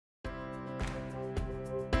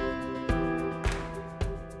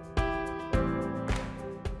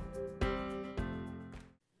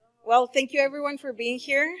Well, thank you everyone for being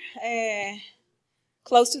here.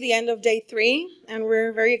 Close to the end of day 3, and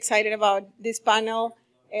we're very excited about this panel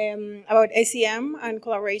about SEM and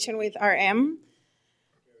collaboration with RM.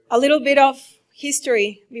 A little bit of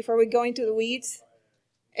history before we go into the weeds.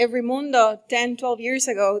 EveryMundo, 10, 12 years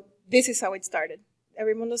ago, this is how it started.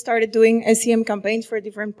 EveryMundo started doing SEM campaigns for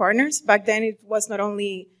different partners. Back then, it was not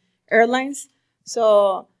only airlines.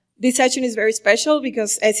 So this session is very special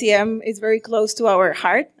because SEM is very close to our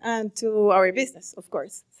heart and to our business, of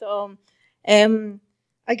course. So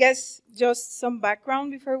I guess just some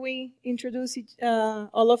background before we introduce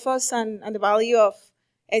all of us and the value of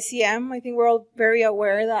SEM. I think we're all very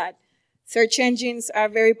aware that search engines are a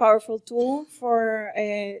very powerful tool for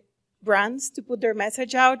brands to put their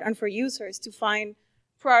message out and for users to find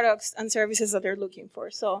products and services that they're looking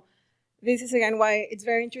for. So this is, again, why it's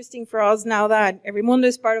very interesting for us now that EveryMundo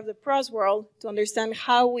is part of the pros world to understand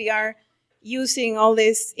how we are using all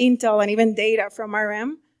this intel and even data from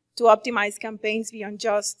RM to optimize campaigns beyond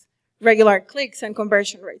just regular clicks and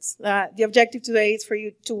conversion rates. The objective today is for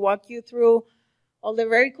you to walk you through all the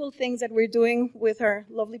very cool things that we're doing with our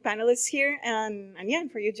lovely panelists here, and yeah,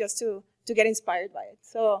 for you just to get inspired by it.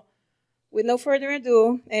 So with no further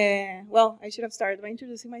ado, well, I should have started by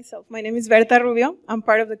introducing myself. My name is Berta Rubio. I'm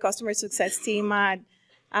part of the customer success team at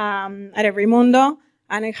EveryMundo,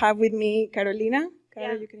 and I have with me Carolina.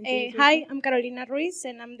 Carol, you can introduce Hi, yourself. I'm Carolina Ruiz,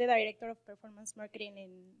 and I'm the Director of Performance Marketing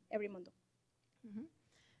in EveryMundo. Mm-hmm.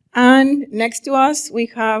 And next to us, we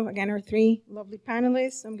have, again, our 3 lovely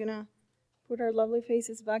panelists. I'm going to put our lovely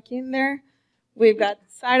faces back in there. We've got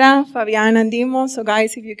Sara, Fabian, and Dimo. So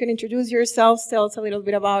guys, if you can introduce yourselves, tell us a little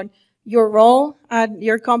bit about your role at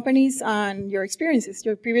your companies and your experiences,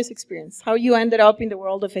 your previous experience, how you ended up in the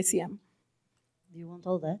world of SEM. Do you want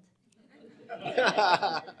all that?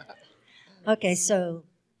 Okay, so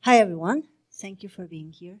hi everyone. Thank you for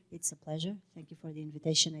being here. It's a pleasure. Thank you for the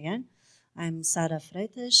invitation again. I'm Sara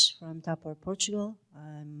Freitas from Tapor, Portugal.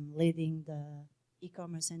 I'm leading the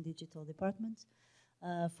e-commerce and digital department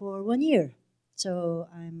for 1 year. So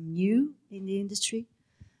I'm new in the industry,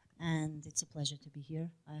 and it's a pleasure to be here.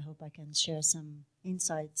 I hope I can share some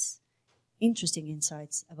insights, interesting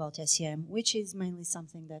insights about SEM, which is mainly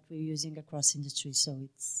something that we're using across industries, so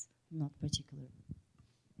it's not particular.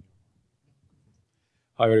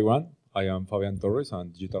 Hi everyone, I am Fabian Torres. I'm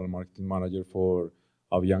Digital Marketing Manager for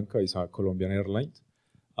Avianca. It's a Colombian airline.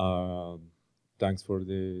 Thanks for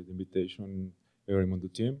the invitation,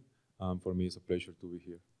 EveryMundo team. For me, it's a pleasure to be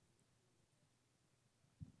here.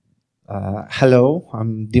 Hello,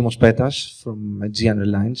 I'm Dimos Petas from Aegean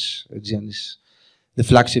Airlines. Aegean is the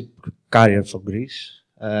flagship carrier for Greece.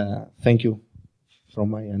 Thank you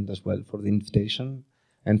from my end as well for the invitation.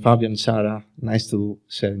 And Fabian, Sara, nice to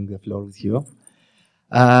sharing the floor with you.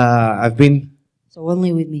 I've been... So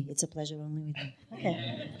only with me. It's a pleasure only with me.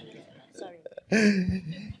 Okay. Sorry.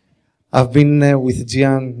 I've been with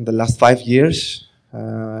Aegean the last 5 years,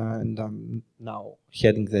 and I'm now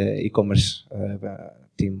heading the e-commerce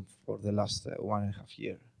team for the last 1.5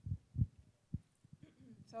 years.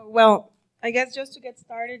 So, well, I guess just to get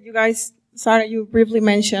started, you guys, Sara, you briefly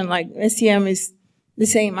mentioned like SEM is the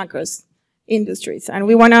same across industries. And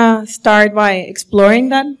we want to start by exploring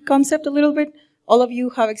that concept a little bit. All of you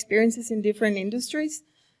have experiences in different industries.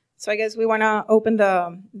 So I guess we want to open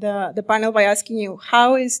the panel by asking you,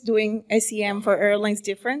 how is doing SEM for airlines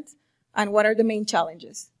different? And what are the main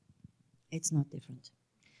challenges? It's not different.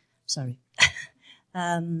 Sorry.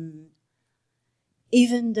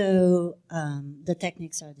 Even though the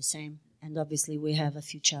techniques are the same, and obviously we have a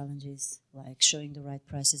few challenges, like showing the right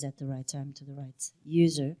prices at the right time to the right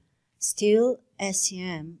user, still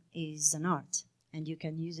SEM is an art, and you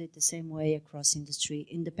can use it the same way across industry,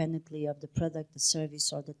 independently of the product, the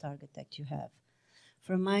service, or the target that you have.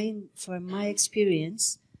 From my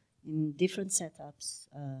experience in different setups,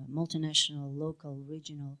 multinational, local,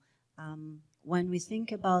 regional, when we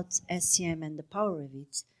think about SEM and the power of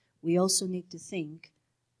it, we also need to think,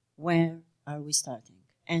 where are we starting?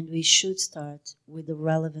 And we should start with the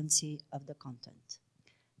relevancy of the content.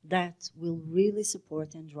 That will really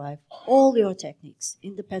support and drive all your techniques,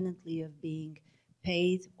 independently of being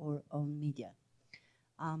paid or owned media.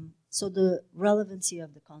 So the relevancy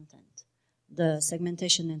of the content, the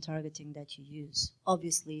segmentation and targeting that you use,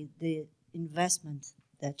 obviously the investment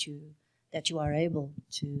that you are able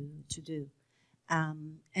to do,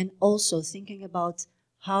 and also thinking about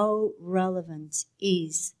how relevant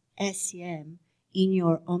is SEM in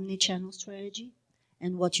your omni-channel strategy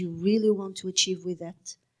and what you really want to achieve with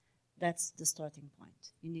that. That's the starting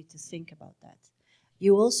point. You need to think about that.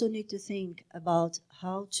 You also need to think about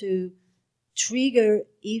how to trigger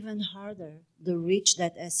even harder the reach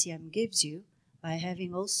that SEM gives you by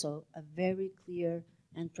having also a very clear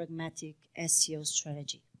and pragmatic SEO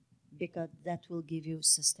strategy, because that will give you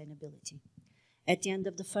sustainability. At the end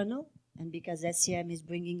of the funnel, and because SEM is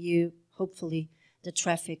bringing you, hopefully, the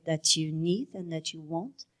traffic that you need and that you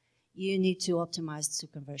want, you need to optimize to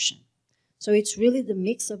conversion. So it's really the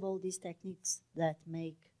mix of all these techniques that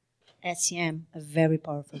make SEM a very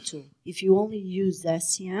powerful tool. If you only use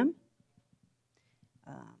SEM,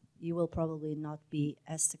 you will probably not be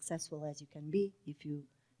as successful as you can be if you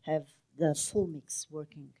have the full mix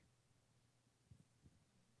working.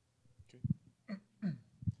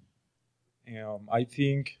 I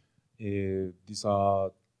think this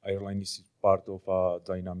airline is part of a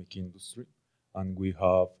dynamic industry, and we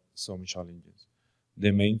have some challenges.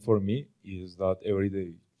 The main for me is that every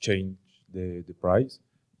day change the price,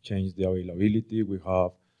 change the availability. We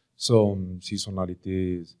have some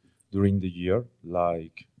seasonalities during the year,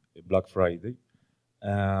 like Black Friday,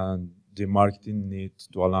 and the marketing needs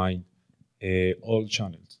to align all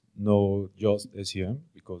channels, not just SEM,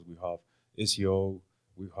 because we have SEO,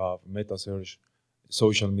 we have meta search,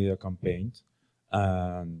 social media campaigns,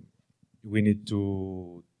 and we need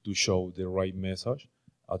to show the right message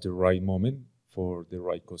at the right moment for the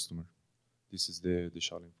right customer. This is the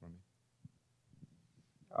challenge for me.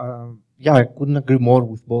 Yeah, I couldn't agree more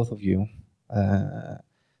with both of you.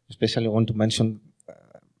 Especially I want to mention,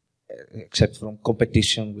 except from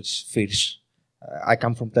competition, which fierce. I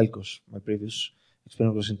come from telcos. My previous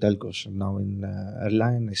experience was in telcos. And now in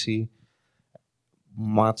airline, I see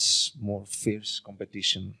much more fierce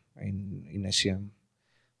competition in SEM.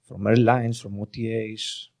 From airlines, from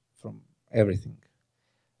OTAs, from everything.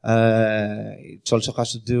 It also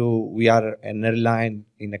has to do, we are an airline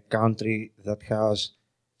in a country that has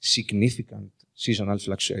significant seasonal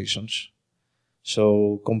fluctuations.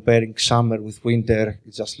 So comparing summer with winter,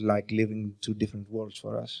 it's just like living two different worlds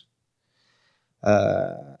for us.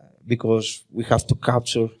 Because we have to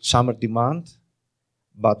capture summer demand,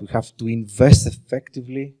 but we have to invest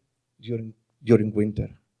effectively during winter.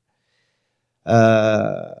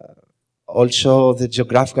 Also, the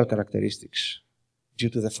geographical characteristics, due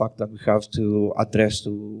to the fact that we have to address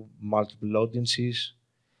to multiple audiences.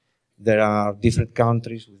 There are different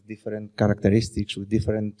countries with different characteristics, with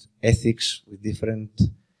different ethics, with different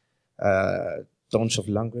tones of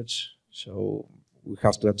language. So we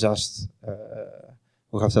have to adjust.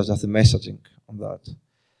 We have to adjust the messaging on that.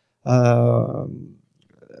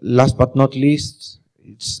 Last but not least,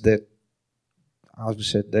 it's the, as we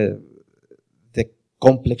said, the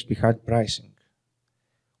complex behind pricing.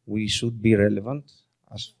 We should be relevant,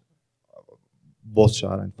 as both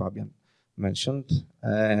Sarah and Fabian mentioned,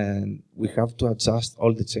 and we have to adjust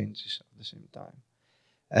all the changes at the same time.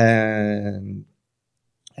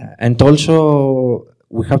 And also,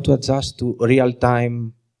 we have to adjust to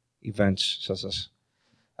real-time events, such as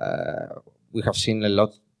we have seen a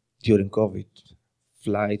lot during COVID.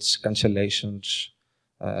 Flights, cancellations,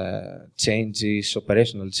 changes,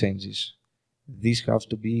 operational changes. These have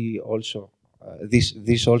to be also,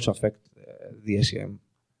 this also affect the SEM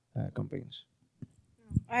campaigns.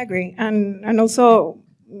 I agree. And also,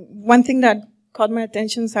 one thing that caught my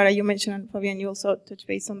attention, Sarah, you mentioned, and Fabian, you also touched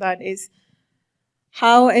base on that, is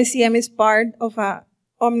how SEM is part of a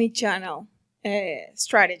omni-channel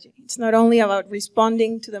strategy. It's not only about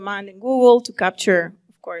responding to demand in Google to capture,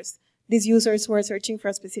 of course, these users who are searching for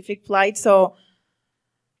a specific flight. So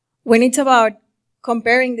when it's about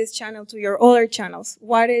comparing this channel to your other channels,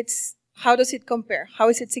 how does it compare? How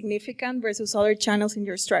is it significant versus other channels in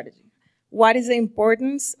your strategy? What is the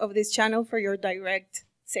importance of this channel for your direct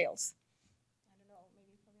sales? I don't know,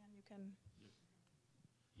 maybe Fabian,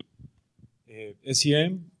 you can.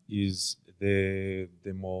 SEM is the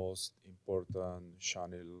most important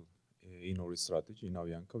channel in our strategy in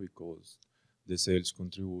Avianca because the sales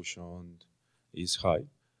contribution is high,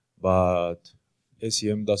 but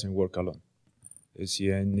SEM doesn't work alone.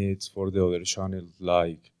 SEM needs for the other channels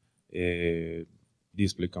like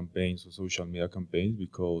display campaigns or social media campaigns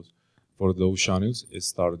because for those channels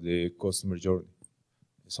start the customer journey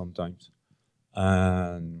sometimes.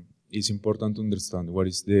 And it's important to understand what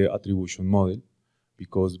is the attribution model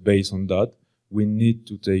because based on that, we need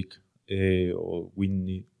to take or we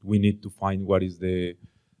need to find what is the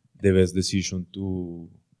best decision to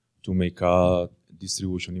make a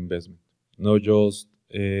distribution investment. Not just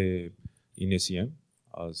in SEM,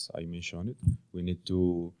 as I mentioned it, we need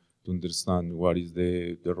to understand what is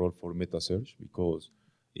the role for meta search because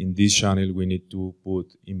in this channel we need to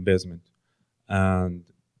put investment. And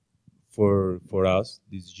for us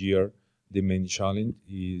this year, the main challenge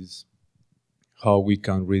is how we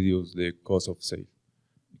can reduce the cost of sale,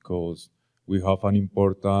 because we have an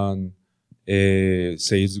important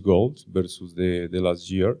sales goals versus the last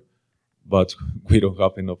year, but we don't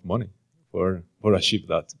have enough money for achieve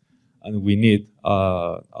that. And we need,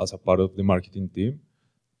 as a part of the marketing team,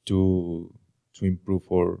 to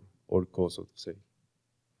improve our cost of sale.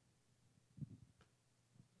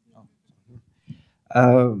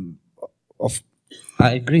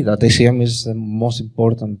 I agree that SEM is the most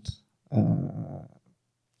important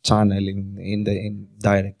channel in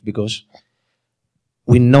direct, because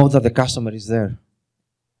we know that the customer is there.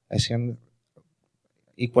 SEM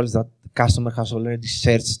equals that the customer has already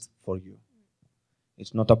searched for you.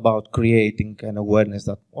 It's not about creating an awareness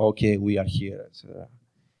that, okay, we are here, etc.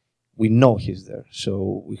 We know he's there,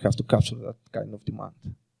 so we have to capture that kind of demand.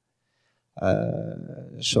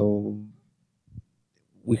 So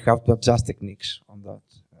we have to adjust techniques on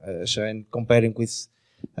that. So in comparing with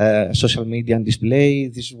social media and display,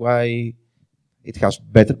 this is why it has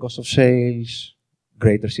better cost of sales,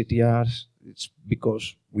 greater CTRs. It's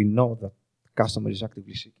because we know that the customer is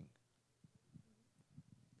actively seeking.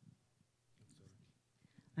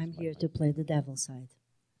 I'm here to play the devil side.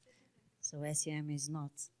 So SEM is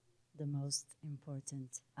not the most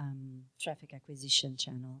important traffic acquisition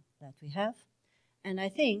channel that we have, and I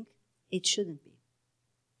think it shouldn't be.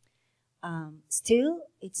 Still,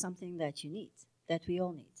 it's something that you need, that we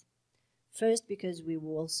all need. First, because we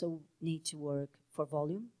will also need to work for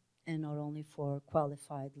volume and not only for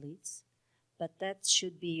qualified leads, but that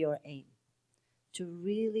should be your aim, to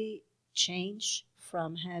really change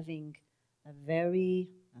from having a very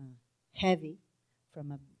heavy,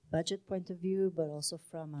 from a budget point of view, but also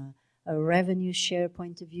from a revenue share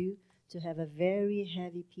point of view, to have a very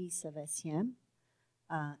heavy piece of SEM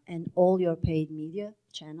and all your paid media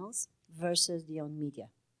channels versus the owned media.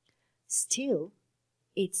 Still,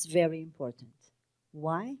 it's very important.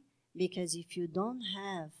 Why? Because if you don't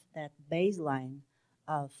have that baseline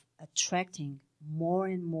of attracting more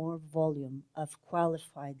and more volume of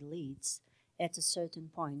qualified leads, at a certain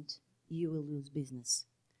point, you will lose business.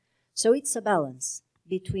 So it's a balance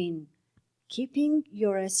between keeping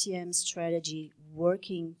your SEM strategy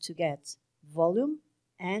working to get volume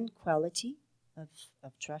and quality of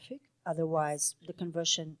traffic. Otherwise, the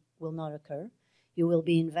conversion will not occur. You will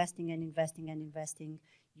be investing and investing and investing.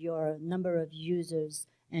 Your number of users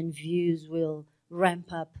and views will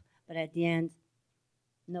ramp up, but at the end,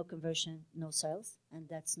 no conversion, no sales, and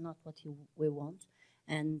that's not what we want.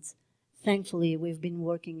 And thankfully, we've been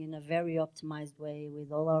working in a very optimized way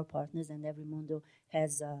with all our partners, and EveryMundo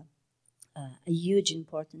has a huge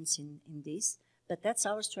importance in this. But that's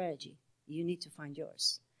our strategy. You need to find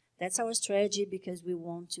yours. That's our strategy because we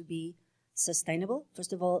want to be sustainable.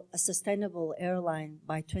 First of all, a sustainable airline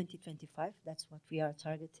by 2025. That's what we are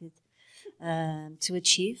targeted to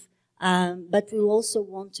achieve. But we also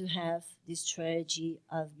want to have this strategy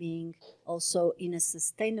of being also in a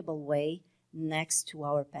sustainable way next to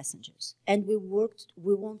our passengers. And we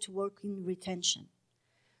want to work in retention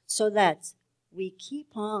so that we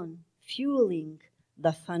keep on fueling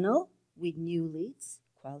the funnel with new leads,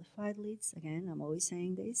 qualified leads. Again, I'm always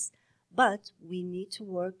saying this, but we need to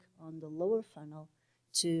work on the lower funnel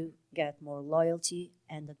to get more loyalty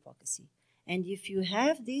and advocacy. And if you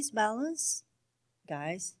have this balance,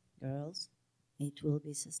 guys, girls, it will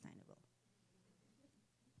be sustainable.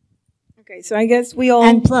 Okay, so I guess we all...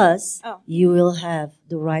 And plus, you will have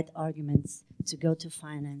the right arguments to go to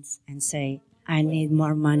finance and say, I need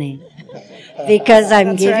more money. Because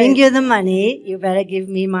I'm giving you the money, you better give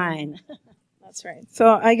me mine. That's right.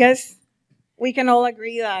 So I guess we can all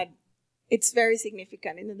agree that it's very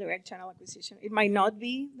significant in the direct channel acquisition. It might not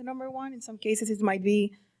be the number one. In some cases, it might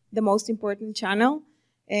be the most important channel.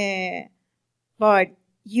 But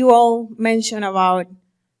you all mentioned about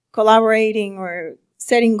collaborating or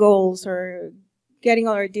setting goals or getting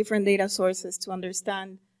other different data sources to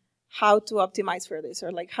understand how to optimize for this,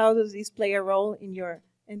 or like how does this play a role in your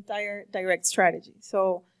entire direct strategy.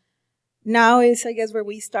 So now is, I guess, where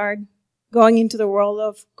we start going into the world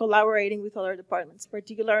of collaborating with other departments,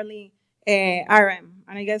 particularly RM.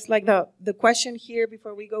 And I guess like the question here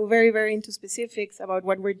before we go very, very into specifics about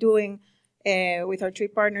what we're doing with our three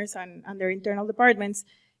partners and their internal departments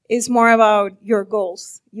is more about your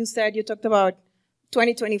goals. You talked about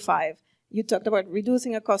 2025. You talked about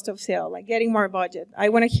reducing a cost of sale, like getting more budget. I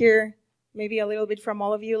want to hear maybe a little bit from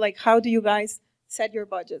all of you, like how do you guys set your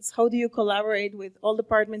budgets? How do you collaborate with all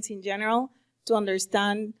departments in general to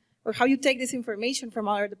understand, or how you take this information from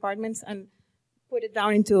other departments and put it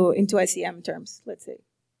down into SEM terms, let's say?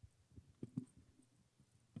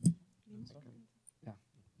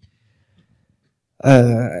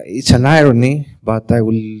 It's an irony, but I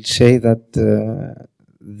will say that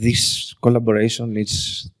this collaboration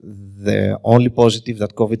is the only positive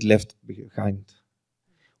that COVID left behind.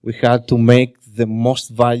 We had to make the most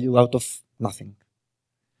value out of nothing.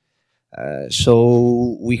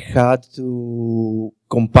 So we had to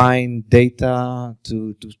combine data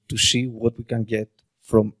to see what we can get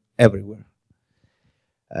from everywhere.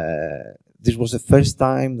 This was the first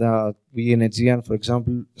time that we in Aegean, for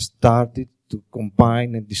example, started to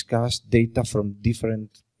combine and discuss data from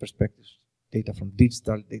different perspectives. Data from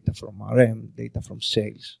digital, data from RM, data from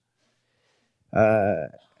sales.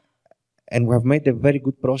 And we have made a very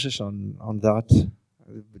good process on that,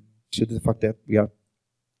 due to the fact that we are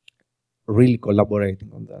really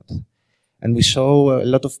collaborating on that. And we saw a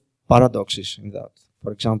lot of paradoxes in that.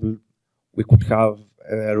 For example, we could have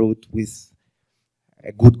a route with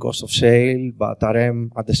a good cost of sale, but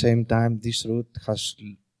RM, at the same time, this route has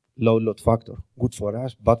low load factor. Good for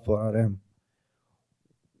us, bad for RM.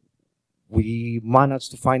 We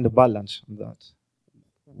managed to find a balance on that,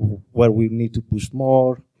 where we need to push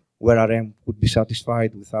more, where RM would be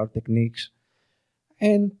satisfied with our techniques,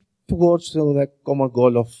 and towards the common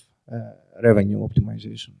goal of revenue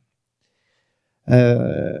optimization.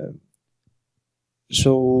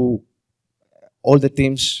 So all the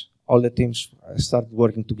teams started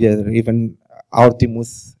working together. Even our team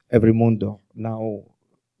with EveryMundo. Now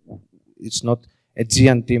it's not a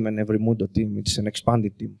Aegean team and EveryMundo team. It's an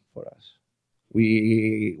expanded team for us.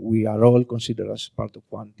 We are all considered as part of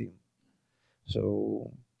one team.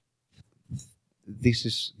 So this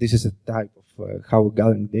is the type of how we're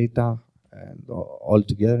gathering data and all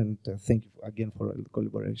together. And thank you again for the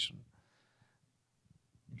collaboration.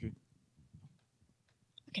 Okay,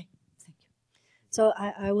 thank you. So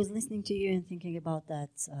I was listening to you and thinking about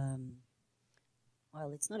that.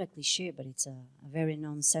 Well, it's not a cliche, but it's a very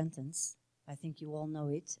known sentence. I think you all know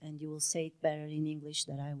it, and you will say it better in English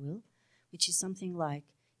than I will, which is something like,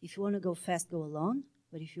 if you want to go fast, go alone,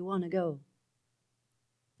 but if you want to go,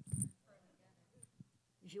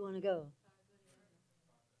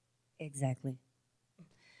 exactly.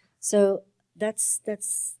 So that's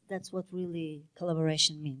what really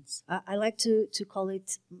collaboration means. I like to call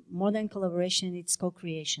it more than collaboration, it's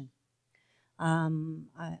co-creation.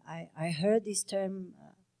 I heard this term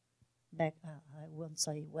back, I won't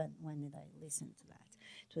say when did I listen to that.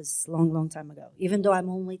 It was a long time ago, even though I'm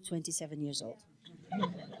only 27 years old.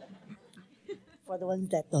 For the ones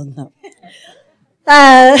that don't know.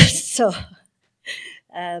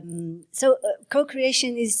 So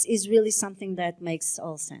co-creation is really something that makes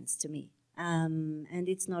all sense to me. And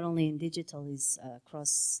it's not only in digital, it's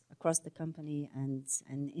across the company and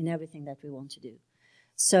in everything that we want to do.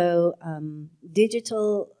 So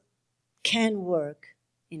digital can work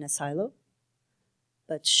in a silo,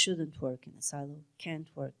 but shouldn't work in a silo, can't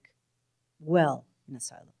work well in a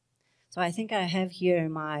silo. So I think I have here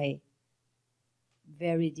my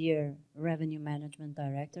very dear revenue management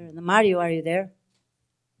director. And Mario, are you there?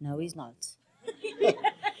 No, he's not.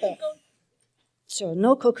 So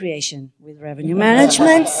no co-creation with revenue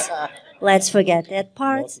management. Let's forget that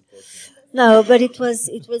part. No, but it was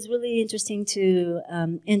really interesting to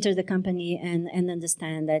enter the company and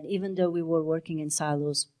understand that even though we were working in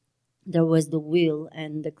silos, there was the will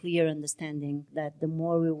and the clear understanding that the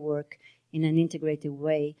more we work in an integrated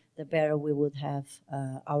way, the better we would have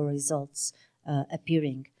our results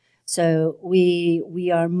appearing. So we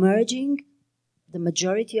are merging the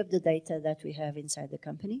majority of the data that we have inside the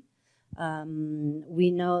company. We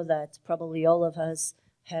know that probably all of us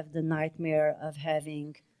have the nightmare of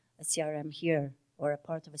having a CRM here or a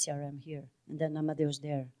part of a CRM here, and then Amadeus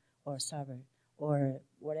there, or a server, or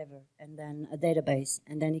whatever, and then a database,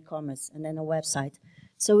 and then e-commerce, and then a website.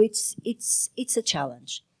 So it's a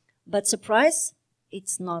challenge. But surprise,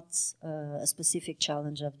 it's not a specific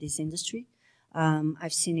challenge of this industry.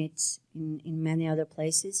 I've seen it in many other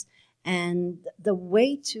places. And the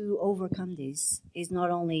way to overcome this is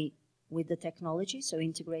not only with the technology, so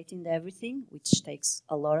integrating everything, which takes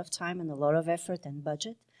a lot of time and a lot of effort and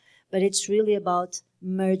budget, but it's really about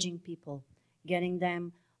merging people, getting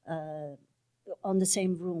them on the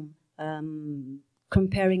same room,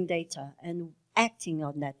 comparing data and acting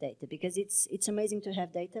on that data, because it's amazing to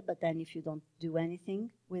have data, but then if you don't do anything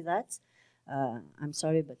with that, I'm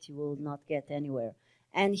sorry, but you will not get anywhere.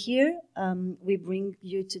 And here we bring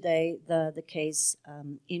you today the case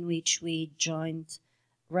in which we joined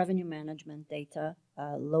revenue management data,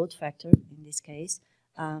 load factor in this case,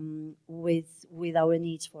 with our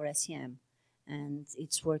needs for SEM, and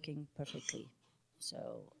it's working perfectly.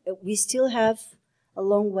 So we still have a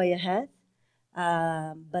long way ahead,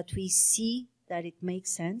 but we see that it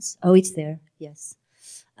makes sense. Oh, it's there, yes.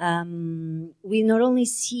 We not only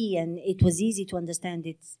see, and it was easy to understand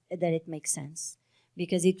it, that it makes sense,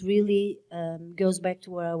 because it really goes back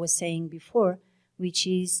to what I was saying before, which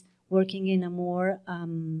is working in a more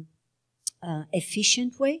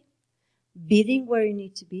efficient way, bidding where you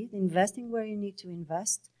need to bid, investing where you need to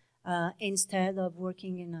invest, instead of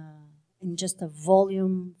working in just a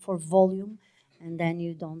volume for volume, and then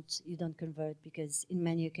you don't convert, because in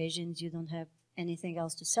many occasions you don't have anything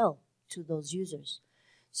else to sell to those users.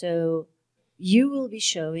 So you will be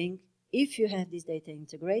showing, if you have this data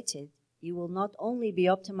integrated, you will not only be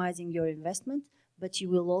optimizing your investment, but you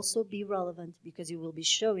will also be relevant, because you will be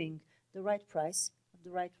showing the right price of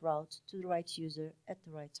the right route to the right user at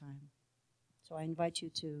the right time. So I invite you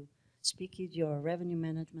to speak with your revenue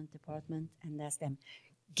management department and ask them,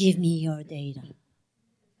 give me your data.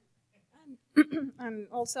 And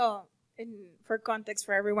also, for context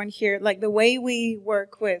for everyone here, like the way we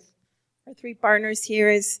work with our three partners here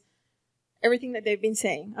is everything that they've been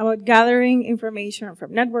saying about gathering information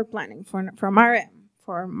from network planning, from RM,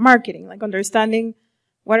 for marketing, like understanding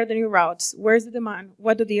what are the new routes, where's the demand,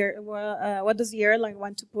 what does the airline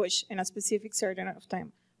want to push in a specific certain amount of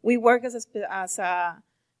time. We work as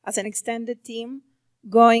an extended team,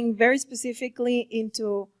 going very specifically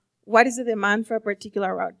into what is the demand for a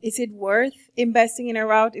particular route. Is it worth investing in a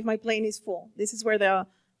route if my plane is full? This is where the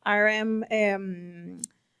RM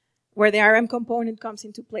component comes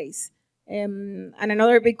into place. And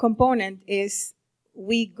another big component is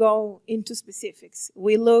we go into specifics.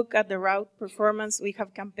 We look at the route performance. We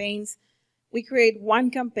have campaigns. We create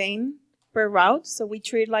one campaign per route. So we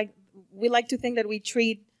like to think that we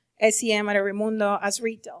treat SEM at EveryMundo as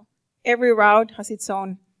retail. Every route has its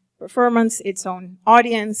own performance, its own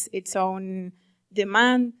audience, its own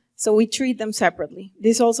demand. So we treat them separately.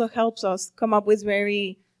 This also helps us come up with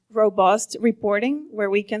very robust reporting where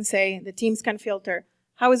we can say the teams can filter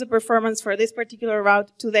how is the performance for this particular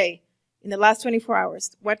route today, in the last 24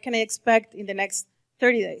 hours? What can I expect in the next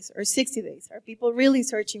 30 days or 60 days? Are people really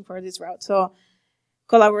searching for this route? So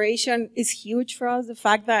collaboration is huge for us. The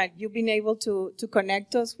fact that you've been able to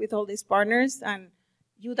connect us with all these partners and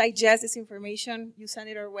you digest this information, you send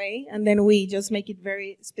it our way, and then we just make it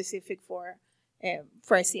very specific for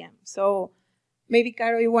SEM. So maybe,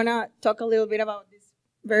 Caro, you want to talk a little bit about this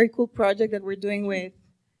very cool project that we're doing with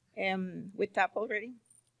TAP already?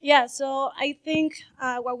 Yeah, so I think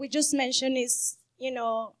what we just mentioned is,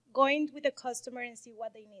 going with the customer and see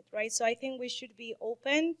what they need, right? So I think we should be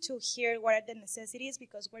open to hear what are the necessities,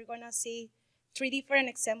 because we're going to see 3 different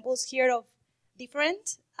examples here of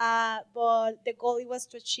different, but the goal was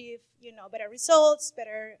to achieve, better results,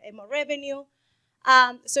 better more revenue.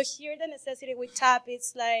 So here the necessity with TAP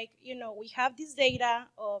is like, we have this data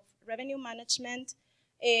of revenue management.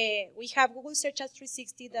 We have Google Search Ads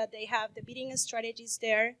 360 that they have the bidding strategies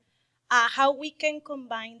there. How we can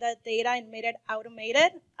combine that data and make it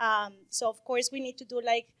automated. So of course we need to do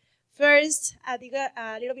first a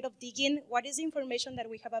little bit of digging. What is the information that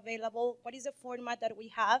we have available? What is the format that we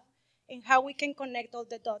have? And how we can connect all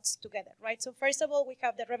the dots together, right? So first of all, we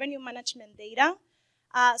have the revenue management data.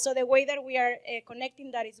 So the way that we are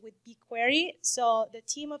connecting that is with BigQuery. So the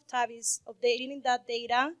team of TAP is updating that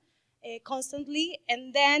data constantly,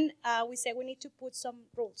 and then we say we need to put some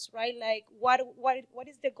rules, right? Like what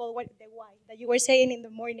is the goal, the why that you were saying in the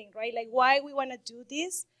morning, right? Like why we want to do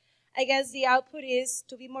this. I guess the output is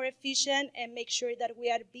to be more efficient and make sure that we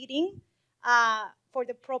are bidding for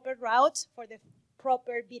the proper route, for the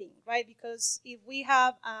proper bidding, right? Because if we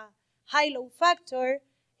have a high-low factor,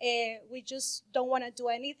 we just don't want to do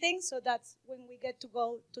anything. So that's when we get to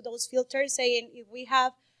go to those filters saying if we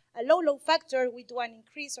have a low factor, we do an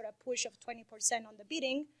increase or a push of 20% on the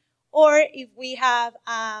bidding. Or if we have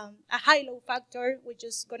a high-low factor, we're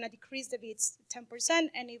just going to decrease the bids 10%.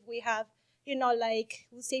 And if we have,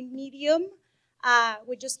 we say medium,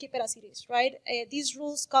 we just keep it as it is, right? These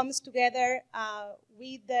rules comes together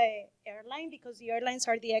with the airline, because the airlines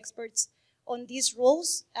are the experts on these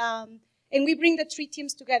rules. And we bring the 3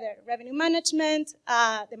 teams together, revenue management,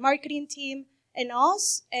 the marketing team, and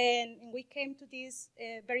us, and we came to this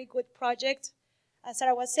very good project. As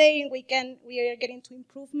Sarah was saying, we are getting to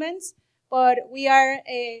improvements, but we are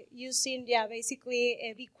using,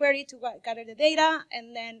 basically BigQuery to gather the data,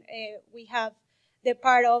 and then we have the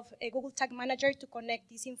part of Google Tag Manager to connect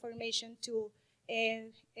this information to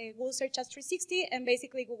Google Search Ads 360, and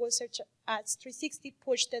basically Google Search Ads 360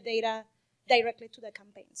 push the data directly to the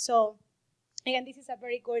campaign. So again, this is a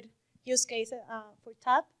very good use case for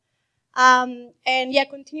TAP. And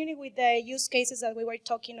continuing with the use cases that we were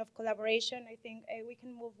talking of collaboration, I think we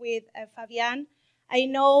can move with Fabian. I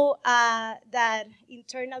know that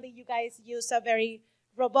internally you guys use a very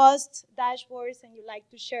robust dashboards and you like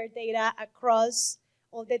to share data across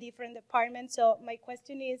all the different departments. So my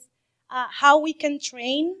question is how we can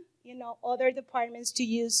train, other departments to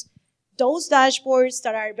use those dashboards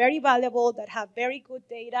that are very valuable, that have very good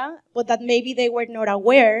data, but that maybe they were not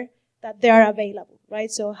aware that they are available,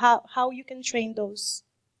 right? So how you can train those,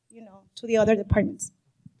 to the other departments.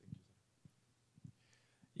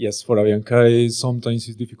 Yes, for Avianca, sometimes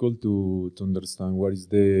it's difficult to understand what is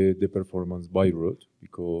the performance by route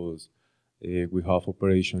because we have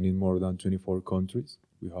operation in more than 24 countries.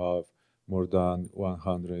 We have more than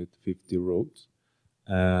 150 routes,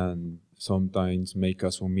 and sometimes make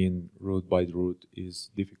assuming route by route is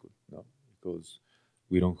difficult, no? Because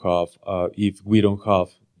we don't have, if we don't have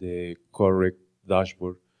the correct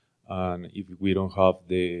dashboard, and if we don't have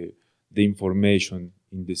the information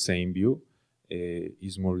in the same view,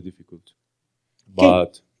 is more difficult.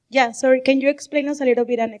 But yeah, sorry, can you explain us a little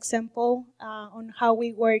bit an example on how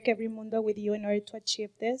we work EveryMundo with you in order to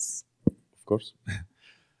achieve this? of course,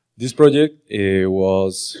 this project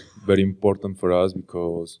was very important for us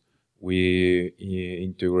because we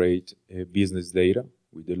integrate business data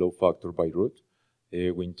with the load factor by route.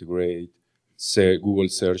 We integrate Google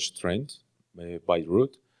search trends by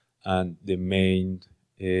route and the main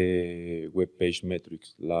web page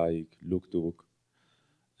metrics like look to book.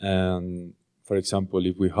 And for example,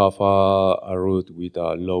 if we have a route with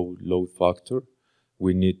a low load factor,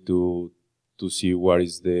 we need to see what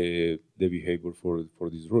is the behavior for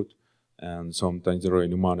this route. And sometimes the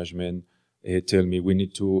revenue management tell me we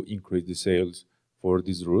need to increase the sales for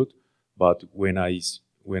this route, but when I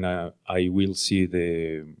will see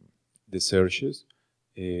the searches,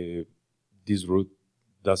 this route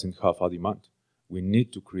doesn't have a demand. We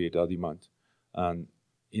need to create a demand. And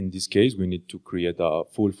in this case, we need to create a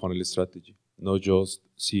full funnel strategy, not just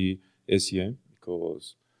see SEM,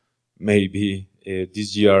 because maybe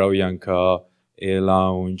this year Avianca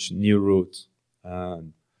launch new routes,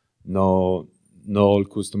 and no all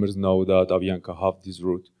customers know that Avianca have this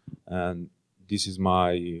route. And this is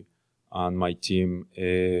my and my team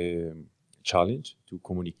challenge to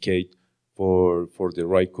communicate for the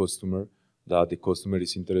right customer that the customer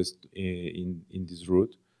is interested in this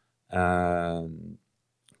route and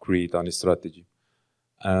create a strategy.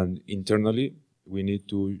 And internally, we need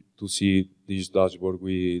to see this dashboard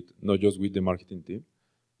with not just with the marketing team,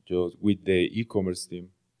 just with the e-commerce team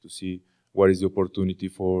to see what is the opportunity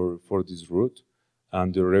for this route,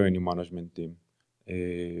 and the revenue management team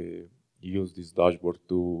use this dashboard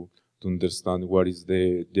to understand what is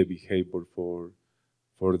the behavior for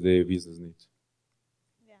the business needs.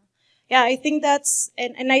 Yeah, I think that's,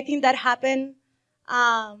 and I think that happened,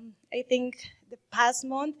 I think the past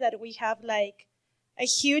month that we have like a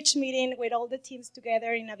huge meeting with all the teams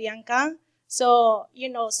together in Avianca. So,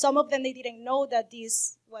 some of them, they didn't know that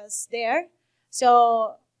this was there.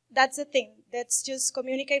 So that's the thing. Let's just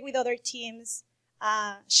communicate with other teams,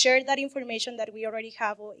 share that information that we already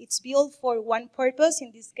have. It's built for one purpose,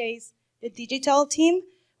 in this case, the digital team,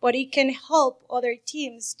 but it can help other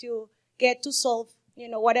teams to get to solve,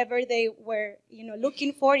 whatever they were,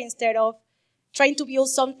 looking for, instead of trying to build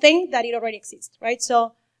something that it already exists, right?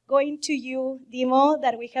 So going to you, Dimo,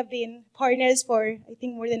 that we have been partners for, I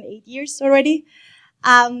think, more than 8 years already.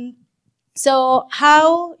 So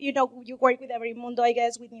how, you work with EveryMundo, I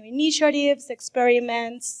guess, with new initiatives,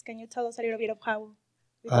 experiments. Can you tell us a little bit of how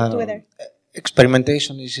we work together?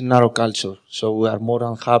 Experimentation is in our culture, so we are more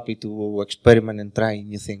than happy to experiment and try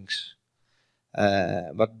new things.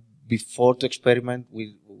 But before to experiment,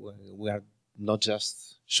 we are not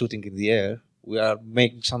just shooting in the air. We are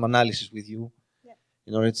making some analysis with you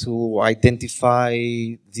in order to identify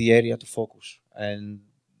the area to focus and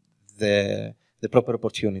the proper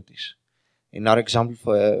opportunities. In our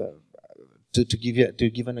example, to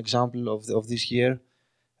give an example of this year,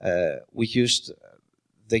 we used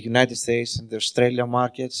the United States and the Australia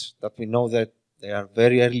markets that we know that they are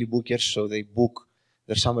very early bookers, so they book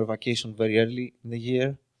their summer vacation very early in the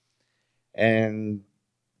year, and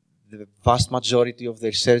the vast majority of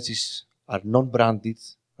their searches are non-branded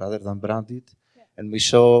rather than branded. Yeah. And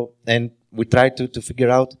we tried to figure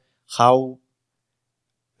out how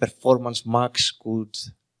Performance Max could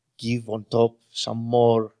give on top some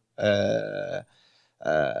more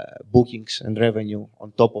bookings and revenue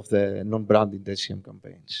on top of the non-branded SEM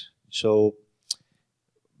campaigns. So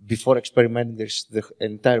before experimenting, there's the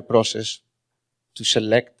entire process to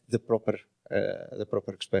select the proper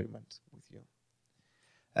experiment with you.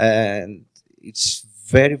 And it's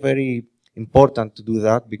very, very important to do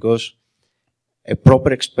that, because a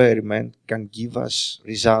proper experiment can give us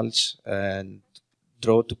results and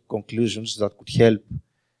draw to conclusions that could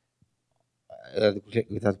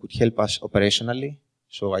help us operationally.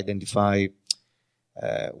 So identify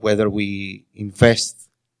whether we invest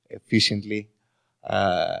efficiently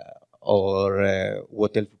or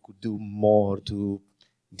what else we could do more to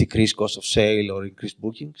decrease cost of sale or increase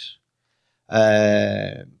bookings.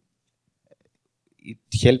 It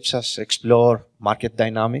helps us explore market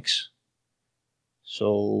dynamics.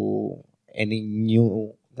 So any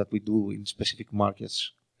new that we do in specific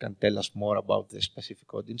markets can tell us more about the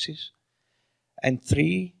specific audiences. And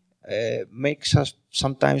 3, makes us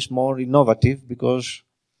sometimes more innovative because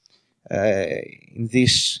in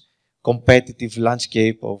this competitive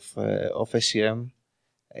landscape of SEM,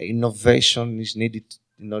 innovation is needed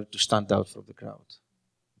in order to stand out from the crowd.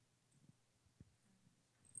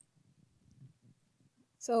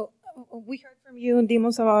 So we heard from you,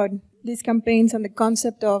 Dimos, about these campaigns and the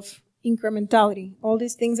concept of incrementality, all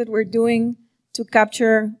these things that we're doing to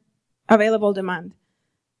capture available demand.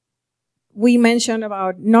 We mentioned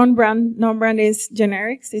about non-brand. Non-brand is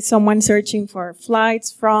generics. It's someone searching for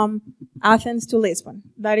flights from Athens to Lisbon.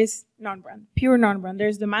 That is non-brand, pure non-brand.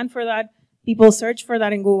 There's demand for that. People search for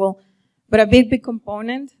that in Google. But a big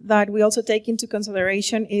component that we also take into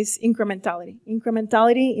consideration is incrementality.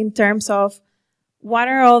 Incrementality in terms of what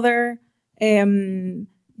are other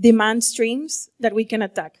demand streams that we can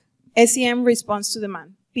attack. SEM responds to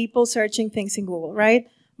demand. People searching things in Google, right?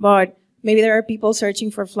 But maybe there are people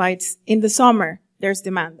searching for flights in the summer. There's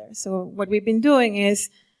demand there. So what we've been doing is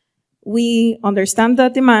we understand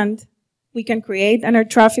that demand. We can create an air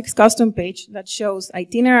traffic's custom page that shows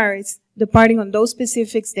itineraries departing on those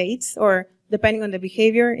specific dates, or depending on the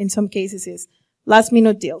behavior, in some cases is last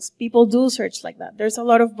minute deals. People do search like that. There's a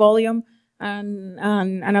lot of volume and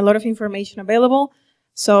a lot of information available.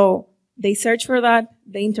 So they search for that,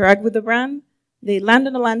 they interact with the brand, they land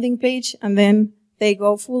on a landing page, and then they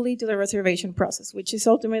go fully to the reservation process, which is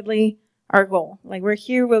ultimately our goal. Like we're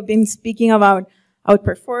here, we've been speaking about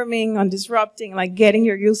outperforming, on disrupting, like getting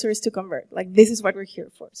your users to convert. Like this is what we're here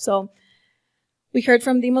for. So we heard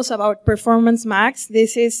from Dimos about Performance Max.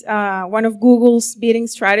 This is one of Google's bidding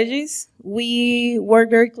strategies. We work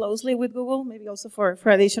very closely with Google, maybe also for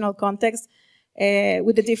additional context,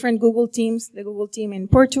 with the different Google teams, the Google team in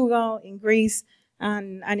Portugal, in Greece,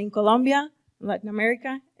 and in Colombia, Latin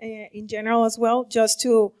America in general as well, just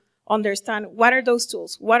to understand what are those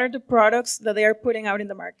tools, what are the products that they are putting out in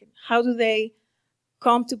the market, how do they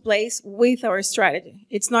come to place with our strategy.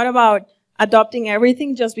 It's not about adopting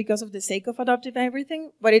everything just because of the sake of adopting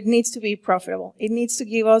everything, but it needs to be profitable. It needs to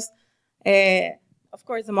give us, of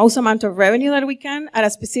course, the most amount of revenue that we can at a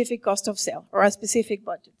specific cost of sale or a specific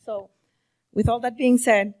budget. So with all that being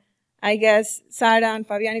said, I guess, Sara and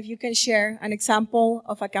Fabian, if you can share an example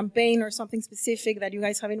of a campaign or something specific that you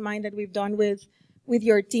guys have in mind that we've done with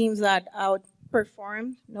your teams that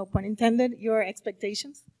outperformed, no pun intended, your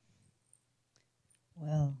expectations.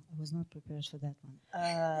 Well, I was not prepared for that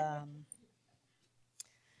one.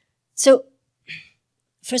 So,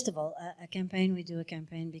 first of all, a campaign, we do a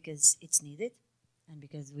campaign because it's needed and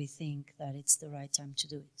because we think that it's the right time to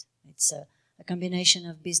do it. It's a combination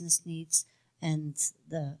of business needs and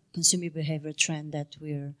the consumer behavior trend that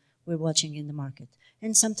we're watching in the market.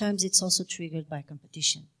 And sometimes it's also triggered by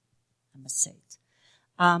competition, I must say it.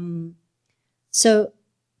 So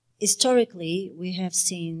historically, we have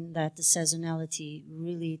seen that the seasonality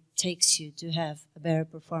really takes you to have a better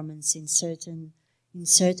performance in certain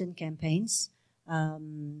campaigns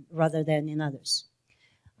rather than in others.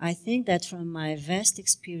 I think that from my vast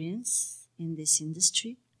experience in this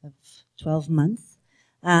industry of 12 months,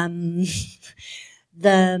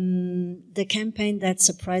 the campaign that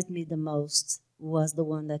surprised me the most was the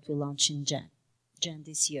one that we launched in Jan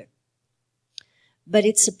this year. But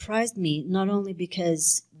it surprised me not only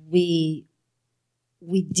because we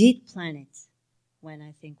did plan it when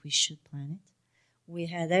I think we should plan it. We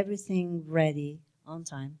had everything ready on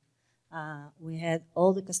time. We had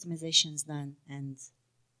all the customizations done, and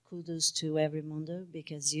kudos to EveryMundo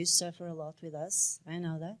because you suffer a lot with us. I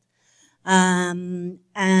know that.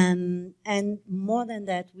 And more than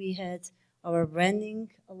that, we had our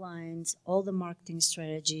branding aligned, all the marketing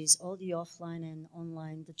strategies, all the offline and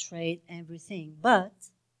online, the trade, everything. But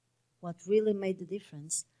what really made the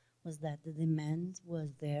difference was that the demand was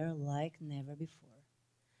there like never before.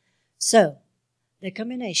 So the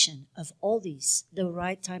combination of all these, the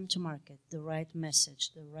right time to market, the right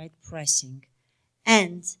message, the right pricing,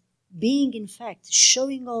 and being, in fact,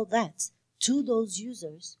 showing all that to those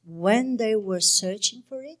users when they were searching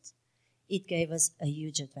for it, it gave us a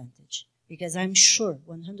huge advantage. Because I'm sure,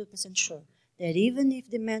 100% sure, that even if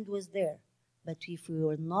demand was there, But if we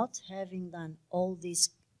were not having done all this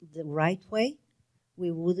the right way,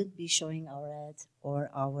 we wouldn't be showing our ad or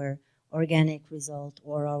our organic result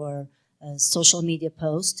or our social media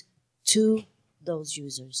post to those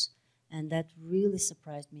users. And that really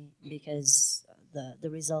surprised me because the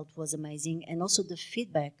result was amazing. And also the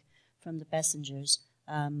feedback from the passengers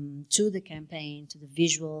to the campaign, to the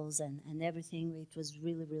visuals and everything, it was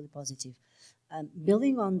really, really positive.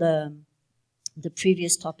 Building on the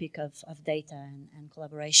previous topic of data and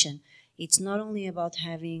collaboration, it's not only about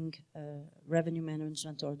having revenue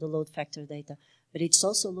management or the load factor data, but it's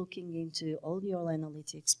also looking into all your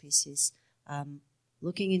analytics pieces,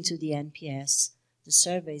 looking into the NPS, the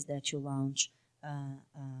surveys that you launch,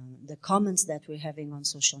 the comments that we're having on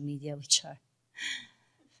social media, which are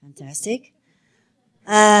fantastic.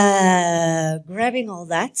 Grabbing all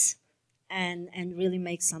that and really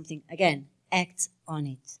make something, again, act on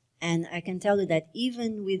it. And I can tell you that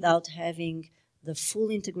even without having the full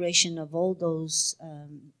integration of all those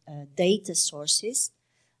data sources,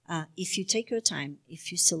 if you take your time,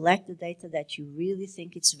 if you select the data that you really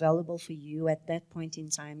think it's valuable for you at that point in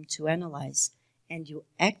time to analyze, and you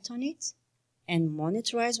act on it and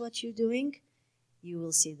monitorize what you're doing, you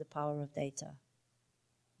will see the power of data.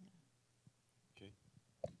 Okay.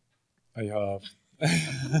 I have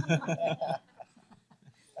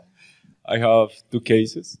I have two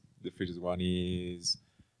cases. The first one is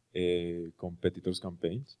competitors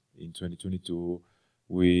campaigns. In 2022,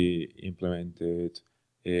 we implemented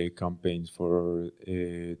campaigns for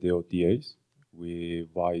the OTAs. We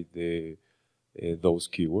buy those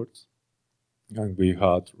keywords, and we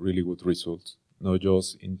had really good results. Not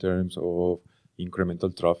just in terms of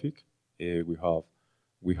incremental traffic, we had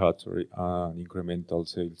incremental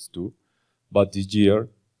sales too. But this year,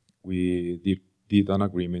 we did an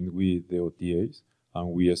agreement with the OTAs,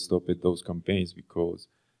 and we stopped those campaigns because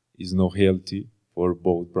it's not healthy for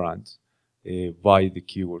both brands buy the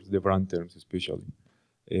keywords, the brand terms especially.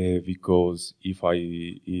 Because if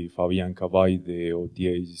Avianca buy the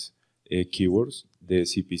OTAs keywords, the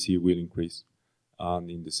CPC will increase, and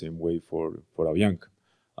in the same way for Avianca.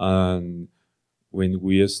 And when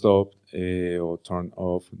we stop or turn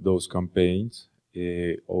off those campaigns,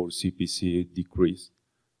 our CPC decrease,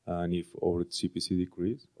 and if our CPC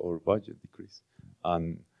decrease, our budget decrease,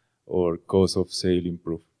 and our cost of sale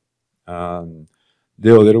improve. And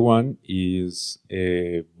the other one is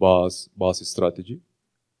a bus strategy.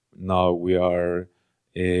 Now we are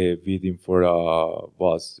bidding for a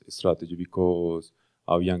bus strategy because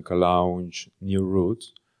Avianca launched new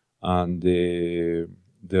routes, and the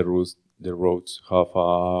routes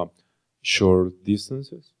have short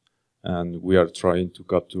distances, and we are trying to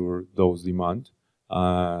capture those demand,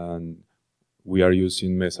 and we are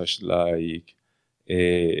using message like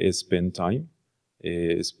spend time,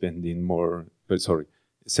 spending more,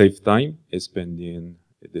 save time, spending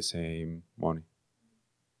the same money.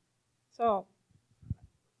 So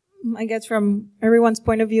I guess from everyone's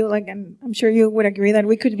point of view, like, and I'm sure you would agree that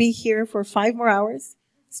we could be here for 5 more hours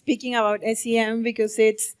speaking about SEM because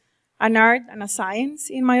it's an art and a science,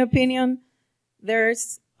 in my opinion.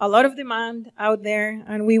 There's a lot of demand out there,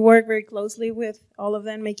 and we work very closely with all of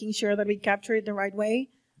them, making sure that we capture it the right way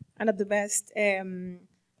and at the best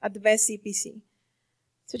CPC.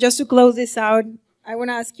 So just to close this out, I want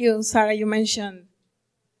to ask you, Sarah, you mentioned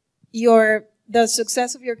the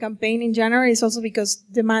success of your campaign in January is also because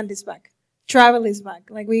demand is back. Travel is back.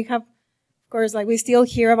 Like we have, of course, like we still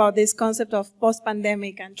hear about this concept of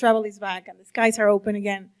post-pandemic and travel is back and the skies are open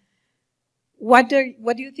again. What do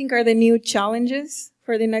you think are the new challenges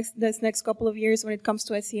for this next couple of years when it comes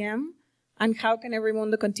to SEM? And how can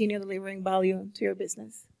EveryMundo continue delivering value to your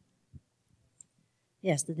business?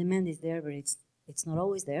 Yes, the demand is there, but it's not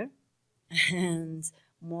always there. And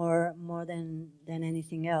more than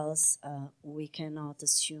anything else, we cannot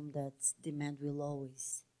assume that demand will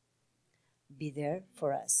always be there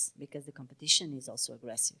for us because the competition is also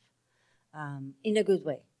aggressive, in a good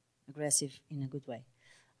way, aggressive in a good way.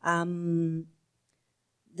 The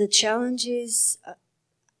challenge is,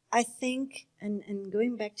 I think, and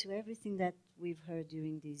going back to everything that we've heard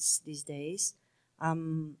during these days,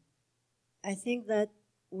 I think that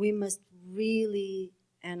we must really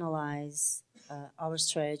analyze our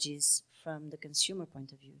strategies from the consumer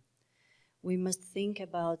point of view. We must think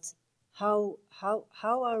about how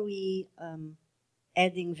are we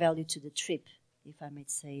adding value to the trip, if I might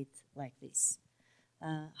say it like this.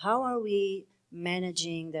 How are we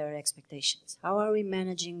managing their expectations? How are we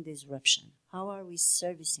managing disruption? How are we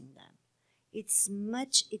servicing them? It's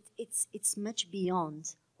much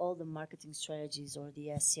beyond all the marketing strategies or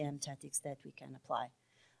the SEM tactics that we can apply.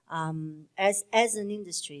 As an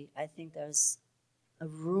industry, I think there's a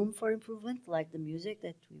room for improvement, like the music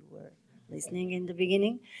that we were listening in the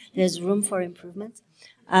beginning. There's room for improvement.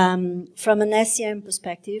 From an SEM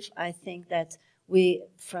perspective, I think that we,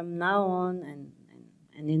 from now on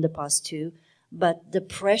and in the past too, but the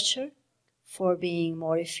pressure for being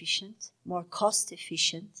more efficient, more cost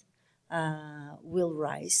efficient, will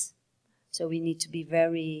rise. So we need to be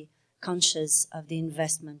very conscious of the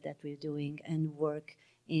investment that we're doing and work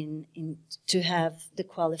in to have the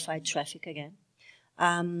qualified traffic again.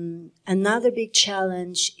 Another big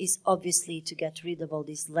challenge is obviously to get rid of all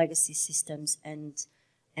these legacy systems and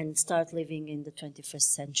start living in the 21st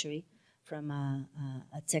century from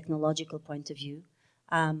a technological point of view.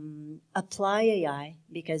 Apply AI,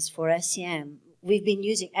 because for SEM, we've been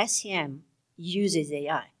using SEM uses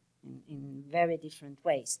AI in very different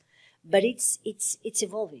ways, but it's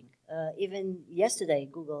evolving. Even yesterday,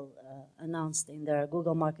 Google announced in their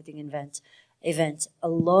Google Marketing event a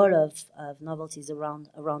lot of novelties around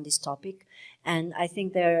this topic, and I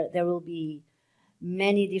think there will be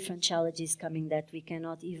many different challenges coming that we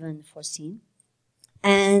cannot even foresee.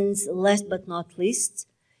 And last but not least,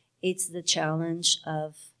 it's the challenge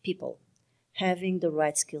of people having the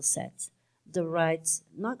right skill set, the right,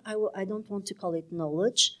 I don't want to call it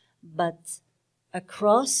knowledge, but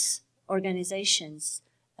across organizations,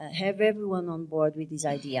 have everyone on board with this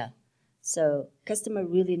idea. So customer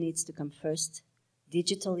really needs to come first.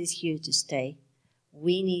 Digital is here to stay.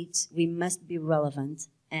 We must be relevant,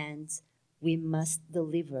 and we must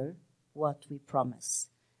deliver what we promise.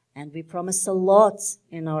 And we promise a lot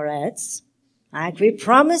in our ads. Like we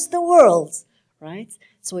promise the world, right?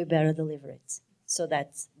 So we better deliver it so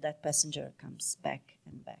that that passenger comes back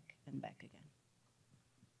and back and back again.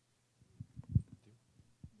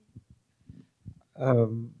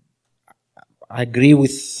 I agree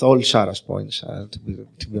with all Sarah's points, to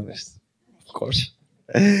be honest, of course.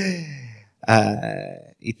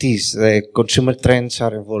 It is. The consumer trends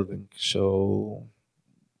are evolving, so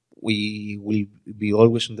we will be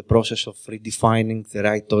always in the process of redefining the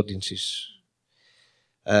right audiences.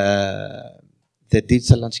 The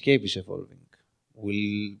digital landscape is evolving.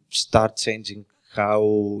 We'll start changing how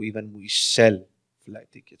even we sell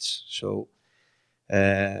flight tickets. So,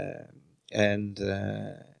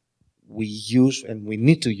 we use and we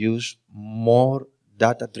need to use more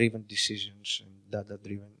data-driven decisions and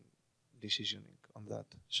data-driven decisioning on that.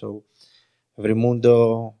 So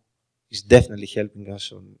EveryMundo is definitely helping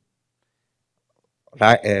us on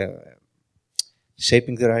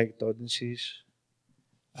shaping the right audiences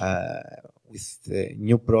with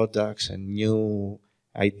new products and new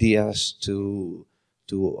ideas to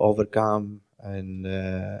overcome and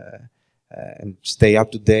stay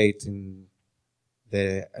up to date in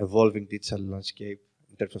the evolving digital landscape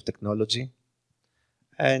in terms of technology,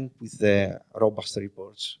 and with the robust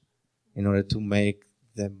reports in order to make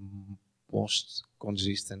the most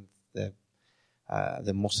consistent, the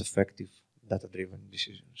most effective data-driven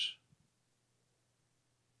decisions.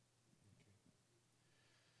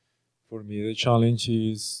 For me, the challenge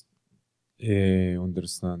is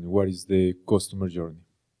understand what is the customer journey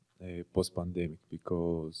post-pandemic,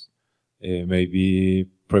 because maybe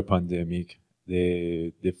pre-pandemic,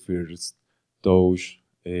 the first touch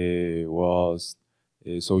was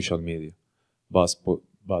social media, but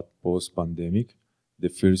post-pandemic, the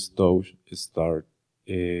first touch start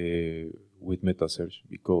with meta search,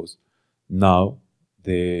 because now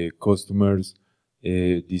the customers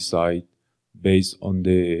decide based on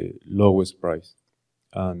the lowest price,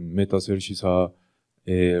 and meta search is a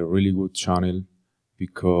really good channel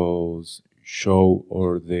because show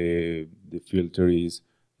or the filter is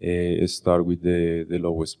start with the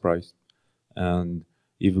lowest price. And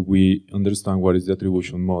if we understand what is the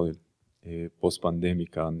attribution model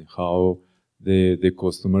post-pandemic and how the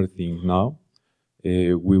customer think now,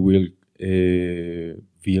 we will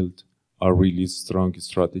build a really strong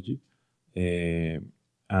strategy,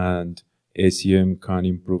 and SEM can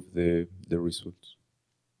improve the results.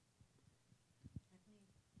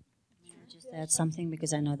 May I just add something,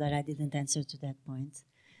 because I know that I didn't answer to that point,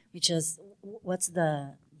 which is what's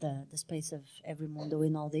the space of EveryMundo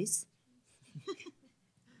in all this?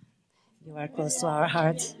 You are close to our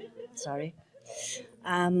heart. Sorry.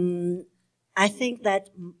 I think that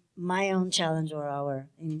my own challenge, or our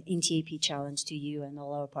in TAP challenge to you and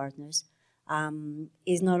all our partners,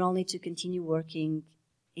 is not only to continue working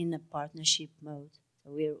in a partnership mode.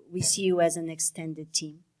 We see you as an extended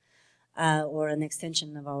team, or an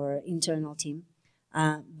extension of our internal team.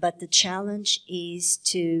 But the challenge is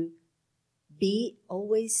to be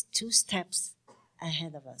always 2 steps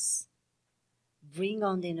ahead of us. Bring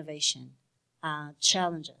on the innovation,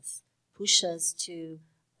 challenge us, push us to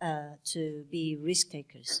be risk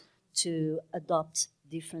takers, to adopt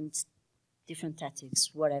different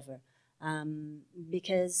tactics, whatever.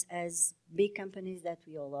 Because as big companies that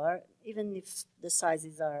we all are, even if the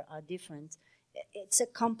sizes are different, it's a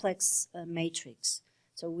complex matrix.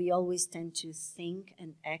 So we always tend to think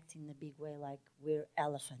and act in a big way like we're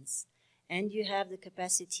elephants. And you have the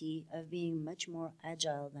capacity of being much more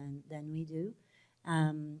agile than we do,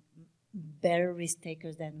 better risk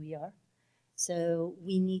takers than we are. So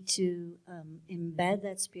we need to embed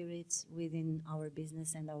that spirit within our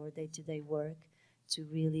business and our day-to-day work to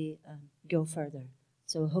really go further.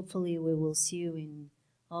 So hopefully we will see you in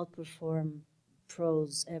Outperform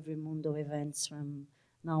Pro's EveryMundo events from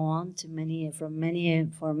now on to for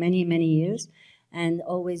many years, and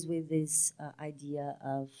always with this idea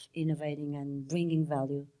of innovating and bringing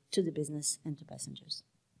value to the business and to passengers.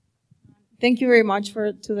 Thank you very much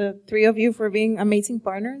to the three of you for being amazing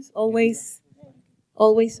partners. Always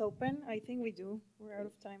open. I think we do. We're out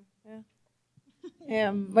of time.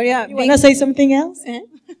 Yeah. But yeah. You want to say something else?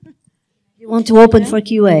 You want to open for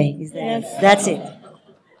QA? Is that? Yes. That's it. I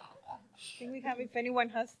think we have. If anyone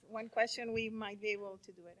has one question, we might be able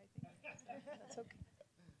to do it. I think that's okay.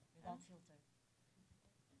 Without filter.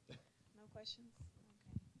 No questions.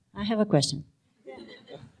 Okay. I have a question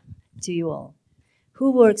to you all.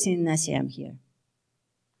 Who works in SEM here?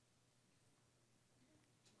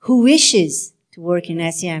 Who wishes to work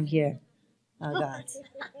in SEM here? Oh, God.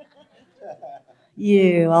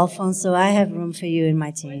 You, Alfonso, I have room for you in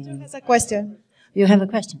my team. Rachel has a question. You have a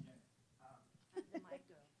question?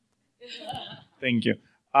 Thank you.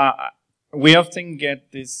 We often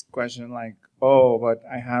get this question like, oh, but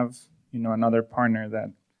I have, another partner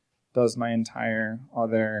that does my entire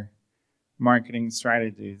other marketing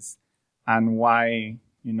strategies, and why,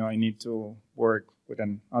 I need to work with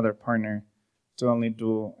another partner to only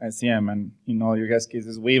do SEM. And in all your guest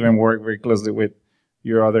cases, we even work very closely with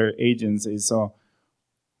your other agencies. So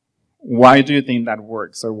why do you think that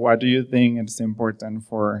works? Or why do you think it's important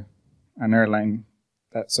for an airline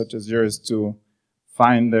such as yours to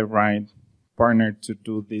find the right partner to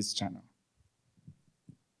do this channel?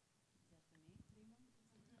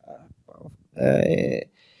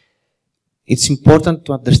 It's important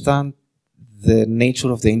to understand the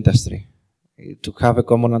nature of the industry, to have a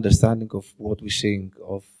common understanding of what we're seeing,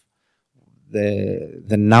 of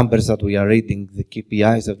the numbers that we are reading, the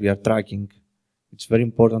KPIs that we are tracking. It's very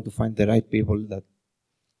important to find the right people that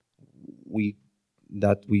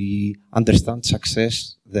we understand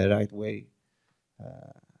success the right way.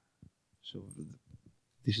 So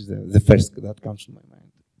this is the first that comes to my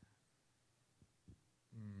mind.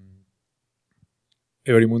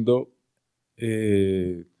 EveryMundo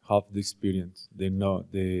have the experience, the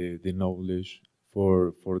knowledge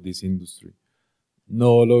for this industry.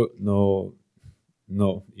 No.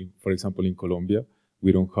 For example, in Colombia,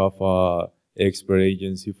 we don't have a expert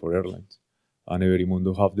agency for airlines, and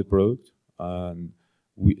EveryMundo have the product, and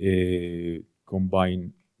we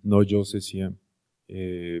combine not just SEM,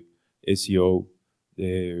 SEO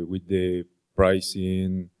with the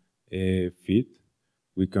pricing fit.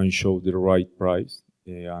 We can show the right price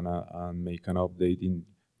and make an update in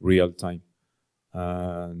real time.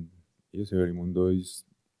 And yes, EveryMundo is,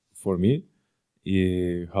 for me,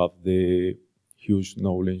 have the huge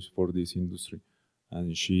knowledge for this industry,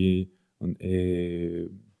 and she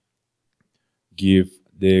give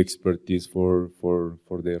the expertise for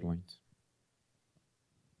the airlines.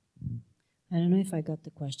 I don't know if I got the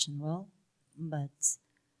question well, but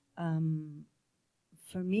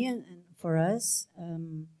for me and for us,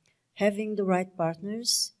 having the right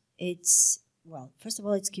partners, first of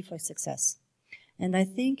all, it's key for success. And I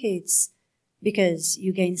think it's because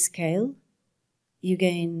you gain scale, you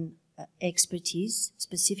gain expertise,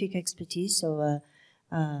 specific expertise. So a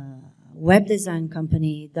web design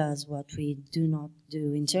company does what we do not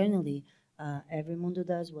do internally. EveryMundo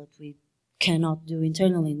does what we cannot do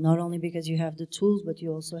internally, not only because you have the tools, but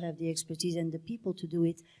you also have the expertise and the people to do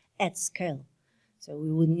it at scale. So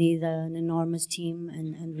we would need an enormous team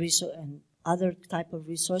and other type of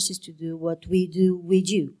resources to do what we do with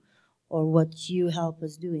you, or what you help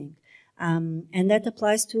us doing. And that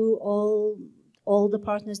applies to all the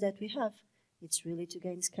partners that we have. It's really to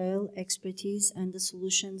gain scale, expertise, and the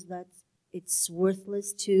solutions that it's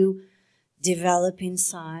worthless to develop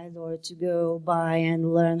inside or to go buy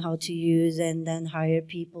and learn how to use and then hire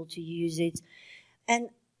people to use it. And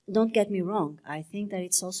don't get me wrong, I think that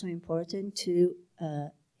it's also important to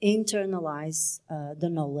internalize the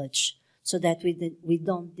knowledge so that we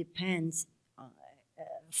don't depend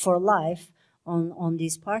for life on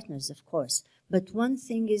these partners, of course. But one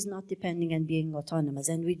thing is not depending and being autonomous,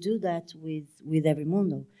 and we do that with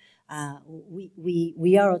EveryMundo.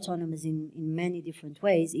 We are autonomous in many different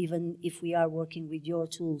ways, even if we are working with your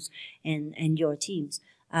tools and your teams.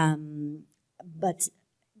 But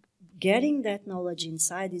getting that knowledge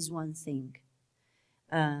inside is one thing.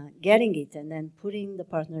 Getting it and then putting the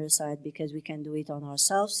partner aside because we can do it on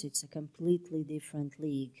ourselves, it's a completely different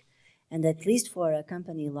league. And at least for a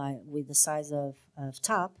company like with the size of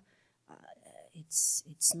TAP,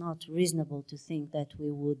 it's not reasonable to think that we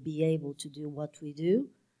would be able to do what we do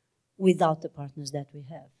without the partners that we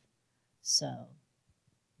have. So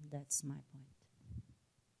that's my point.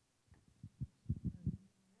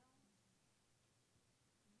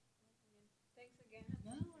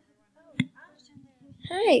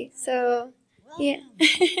 Hi. So yeah.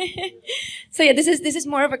 So yeah, this is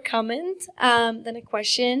more of a comment than a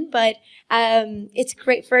question, but it's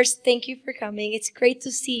great. First, thank you for coming. It's great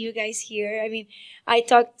to see you guys here. I mean, I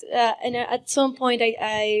talked, and at some point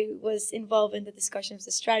I was involved in the discussion of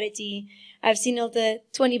the strategy. I've seen all the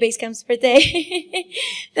 20 base camps per day.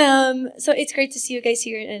 So it's great to see you guys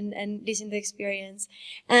here and listen to the experience.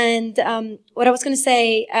 And what I was going to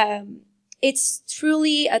say, it's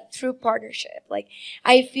truly a true partnership. Like,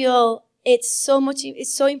 I feel it's so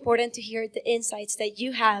important to hear the insights that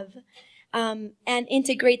you have, and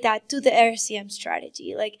integrate that to the RCM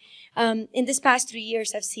strategy. Like, in this past 3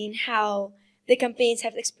 years, I've seen how the campaigns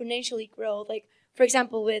have exponentially grown. Like, for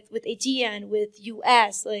example, with Aegean, with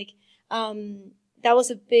US, like, that was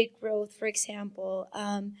a big growth, for example.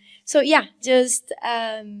 So yeah, just,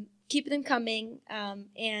 keep them coming,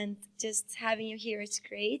 and just having you here is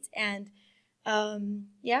great. And,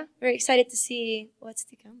 yeah, very excited to see what's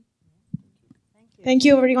to come. Thank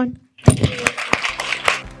you, everyone.